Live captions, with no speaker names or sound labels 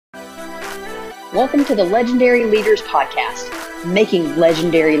Welcome to the Legendary Leaders Podcast, Making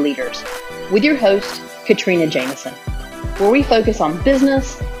Legendary Leaders, with your host, Katrina Jameson, where we focus on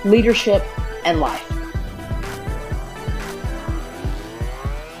business, leadership, and life.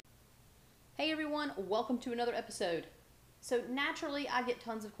 Hey everyone, welcome to another episode. So naturally, I get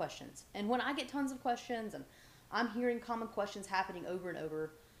tons of questions. And when I get tons of questions and I'm hearing common questions happening over and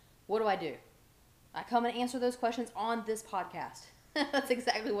over, what do? I come and answer those questions on this podcast. That's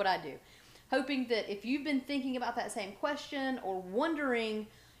exactly what I do. Hoping that if you've been thinking about that same question or wondering,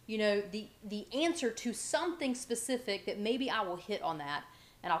 the answer to something specific, that maybe I will hit on that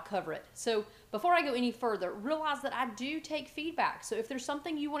and I'll cover it. So before I go any further, realize that I do take feedback. So if there's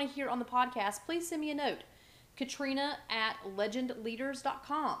something you want to hear on the podcast, please send me a note.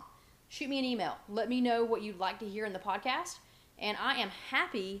 Katrina@legendleaders.com. Shoot me an email. Let me know what you'd like to hear in the podcast, and I am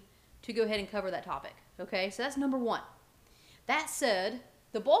happy to go ahead and cover that topic. Okay, so that's number one. That said,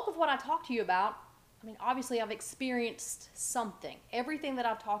 the bulk of what I talk to you about, obviously I've experienced something. Everything that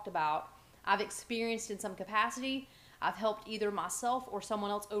I've talked about, I've experienced in some capacity. I've helped either myself or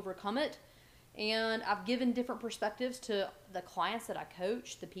someone else overcome it. And I've given different perspectives to the clients that I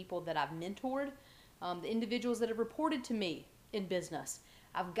coach, the people that I've mentored, the individuals that have reported to me in business.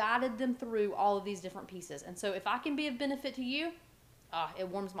 I've guided them through all of these different pieces. And so if I can be of benefit to you, it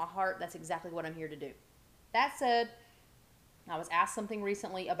warms my heart. That's exactly what I'm here to do. That said, I was asked something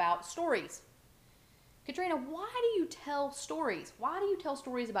recently about stories. Katrina, why do you tell stories? Why do you tell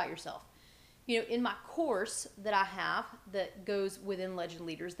stories about yourself? In my course that I have that goes within Legend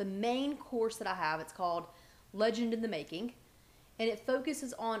Leaders, the main course that I have, it's called Legend in the Making, and it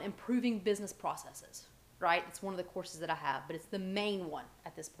focuses on improving business processes, right? It's one of the courses that I have, but it's the main one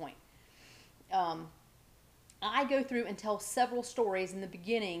at this point. I go through and tell several stories in the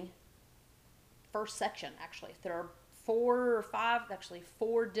beginning, first section actually. There are four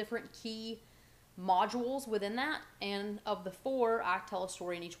different key modules within that, and of the four, I tell a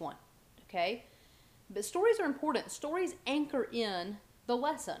story in each one, okay? But stories are important. Stories anchor in the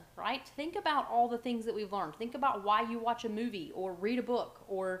lesson, right? Think about all the things that we've learned. Think about why you watch a movie or read a book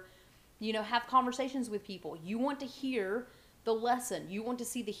or, have conversations with people. You want to hear the lesson. You want to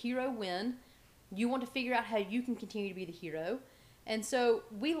see the hero win. You want to figure out how you can continue to be the hero. And so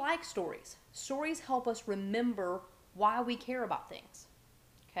we like stories. Stories help us remember why we care about things,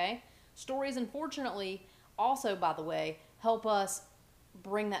 okay? Stories, unfortunately, also, by the way, help us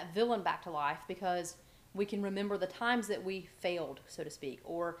bring that villain back to life because we can remember the times that we failed, so to speak,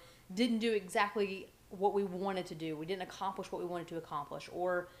 or didn't do exactly what we wanted to do. We didn't accomplish what we wanted to accomplish,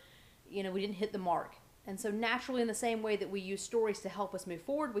 or, we didn't hit the mark. And so naturally, in the same way that we use stories to help us move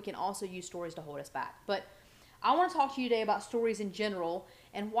forward, we can also use stories to hold us back. But I want to talk to you today about stories in general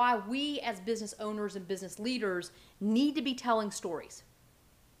and why we as business owners and business leaders need to be telling stories.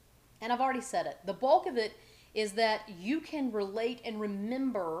 And I've already said it. The bulk of it is that you can relate and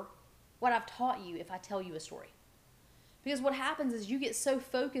remember what I've taught you if I tell you a story. Because what happens is you get so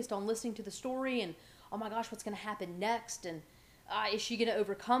focused on listening to the story and, oh my gosh, what's going to happen next? And is she going to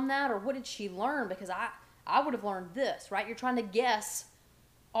overcome that? Or what did she learn? Because I would have learned this, right? You're trying to guess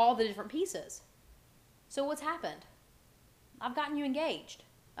all the different pieces. So what's happened? I've gotten you engaged.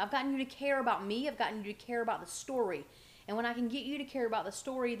 I've gotten you to care about me. I've gotten you to care about the story. And when I can get you to care about the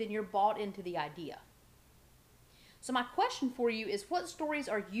story, then you're bought into the idea. So my question for you is, what stories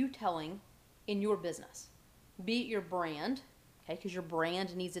are you telling in your business? Be it your brand, okay, because your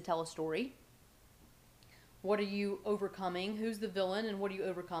brand needs to tell a story. What are you overcoming? Who's the villain and what are you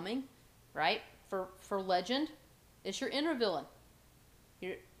overcoming, right? For Legend, it's your inner villain.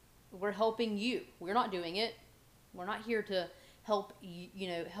 We're helping you. We're not doing it. We're not here to help you,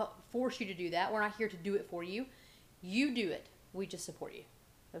 help force you to do that. We're not here to do it for you. You do it. We just support you.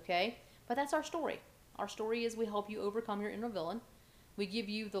 Okay? But that's our story. Our story is we help you overcome your inner villain. We give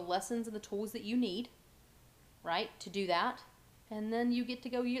you the lessons and the tools that you need, right, to do that. And then you get to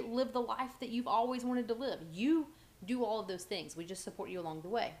go live the life that you've always wanted to live. You do all of those things. We just support you along the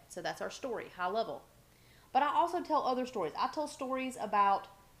way. So that's our story, high level. But I also tell other stories. I tell stories about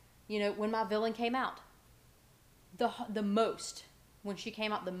when my villain came out, the most, when she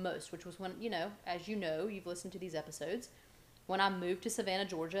came out the most, which was when, as you've listened to these episodes, when I moved to Savannah,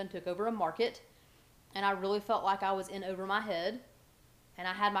 Georgia and took over a market, and I really felt like I was in over my head, and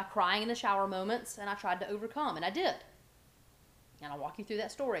I had my crying in the shower moments, and I tried to overcome, and I did. And I'll walk you through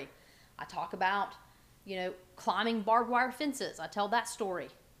that story. I talk about, climbing barbed wire fences. I tell that story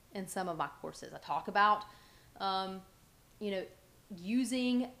in some of my courses. I talk about,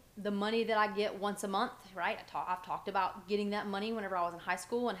 using the money that I get once a month, right? I've talked about getting that money whenever I was in high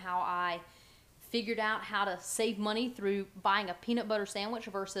school and how I figured out how to save money through buying a peanut butter sandwich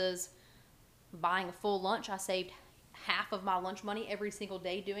versus buying a full lunch. I saved half of my lunch money every single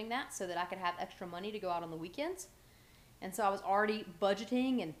day doing that so that I could have extra money to go out on the weekends. And so I was already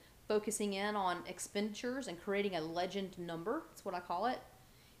budgeting and focusing in on expenditures and creating a legend number, that's what I call it,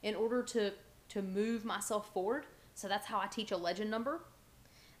 in order to move myself forward. So that's how I teach a legend number.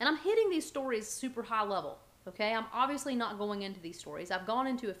 And I'm hitting these stories super high level, okay? I'm obviously not going into these stories. I've gone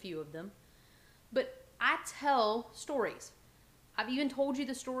into a few of them. But I tell stories. I've even told you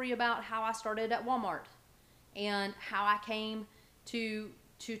the story about how I started at Walmart and how I came to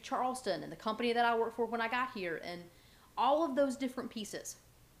Charleston and the company that I worked for when I got here and all of those different pieces,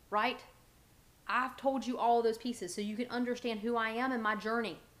 right? I've told you all of those pieces so you can understand who I am and my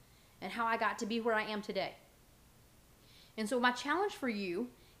journey and how I got to be where I am today. And so my challenge for you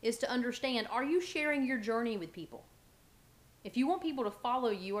is to understand, are you sharing your journey with people? If you want people to follow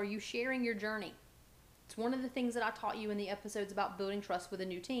you, are you sharing your journey? It's one of the things that I taught you in the episodes about building trust with a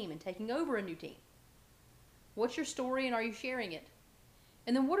new team and taking over a new team. What's your story and are you sharing it?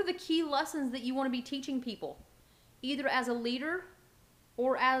 And then what are the key lessons that you want to be teaching people, either as a leader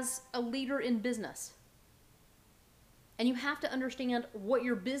or as a leader in business? And you have to understand what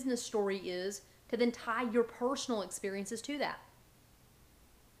your business story is to then tie your personal experiences to that.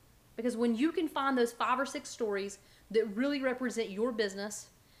 Because when you can find those 5 or 6 stories that really represent your business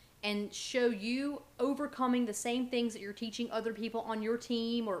and show you overcoming the same things that you're teaching other people on your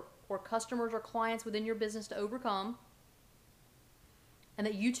team or customers or clients within your business to overcome, and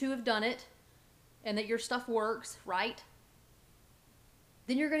that you too have done it, and that your stuff works, right?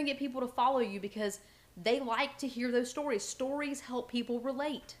 Then you're going to get people to follow you because they like to hear those stories. Stories help people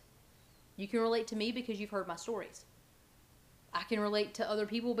relate. You can relate to me because you've heard my stories. I can relate to other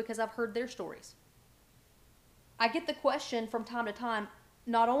people because I've heard their stories. I get the question from time to time,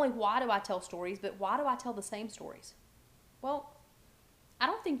 not only why do I tell stories, but why do I tell the same stories? Well, I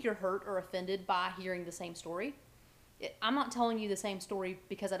don't think you're hurt or offended by hearing the same story. I'm not telling you the same story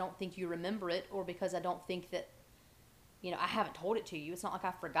because I don't think you remember it or because I don't think that, I haven't told it to you. It's not like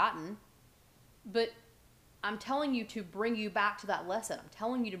I've forgotten. But I'm telling you to bring you back to that lesson. I'm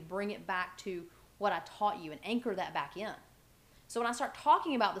telling you to bring it back to what I taught you and anchor that back in. So when I start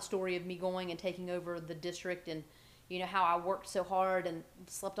talking about the story of me going and taking over the district and, how I worked so hard and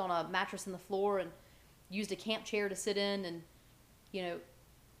slept on a mattress on the floor and used a camp chair to sit in and,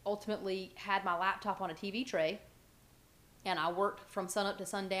 ultimately had my laptop on a TV tray and I worked from sunup to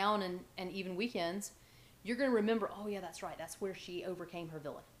sundown and even weekends, you're going to remember, oh yeah, that's right. That's where she overcame her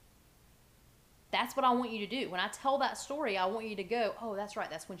villain. That's what I want you to do. When I tell that story, I want you to go, oh, that's right.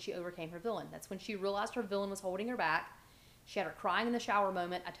 That's when she overcame her villain. That's when she realized her villain was holding her back. She had her crying in the shower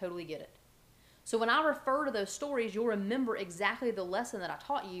moment. I totally get it. So when I refer to those stories, you'll remember exactly the lesson that I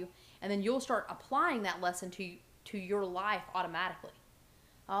taught you, and then you'll start applying that lesson to your life automatically.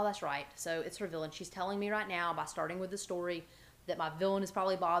 Oh, that's right. So it's her villain. She's telling me right now by starting with the story that my villain is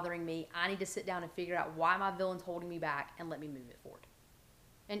probably bothering me. I need to sit down and figure out why my villain's holding me back and let me move it forward.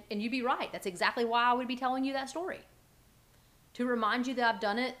 And you'd be right. That's exactly why I would be telling you that story. To remind you that I've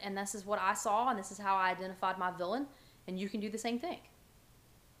done it, and this is what I saw, and this is how I identified my villain, and you can do the same thing.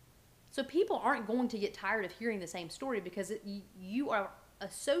 So people aren't going to get tired of hearing the same story because you are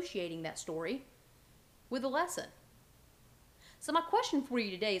associating that story with a lesson. So my question for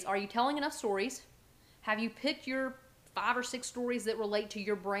you today is, are you telling enough stories? Have you picked your 5 or 6 stories that relate to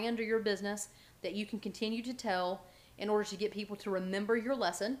your brand or your business that you can continue to tell in order to get people to remember your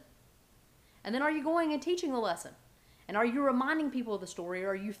lesson? And then are you going and teaching the lesson? And are you reminding people of the story? Or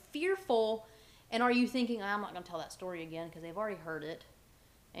are you fearful and are you thinking, I'm not going to tell that story again because they've already heard it.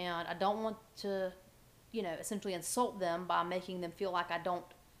 And I don't want to, essentially insult them by making them feel like I don't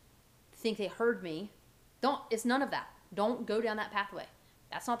think they heard me. It's none of that. Don't go down that pathway.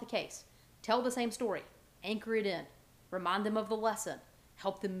 That's not the case. Tell the same story. Anchor it in. Remind them of the lesson.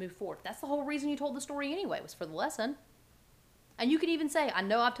 Help them move forward. That's the whole reason you told the story anyway, was for the lesson. And you can even say, I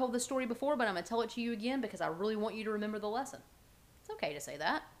know I've told this story before, but I'm going to tell it to you again because I really want you to remember the lesson. It's okay to say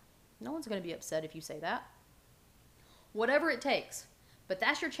that. No one's going to be upset if you say that. Whatever it takes. But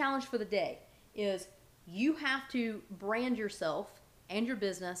that's your challenge for the day, is you have to brand yourself and your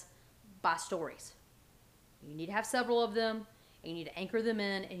business by stories. You need to have several of them, and you need to anchor them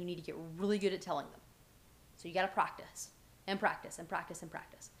in, and you need to get really good at telling them. So you got to practice and practice and practice and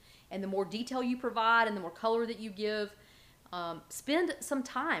practice. And the more detail you provide and the more color that you give, spend some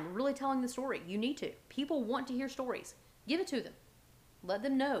time really telling the story. You need to. People want to hear stories. Give it to them. Let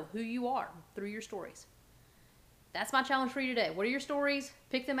them know who you are through your stories. That's my challenge for you today. What are your stories?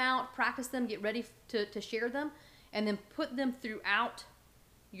 Pick them out, practice them, get ready to share them, and then put them throughout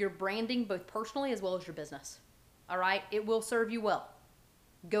your branding, both personally as well as your business. All right? It will serve you well.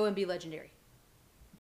 Go and be legendary.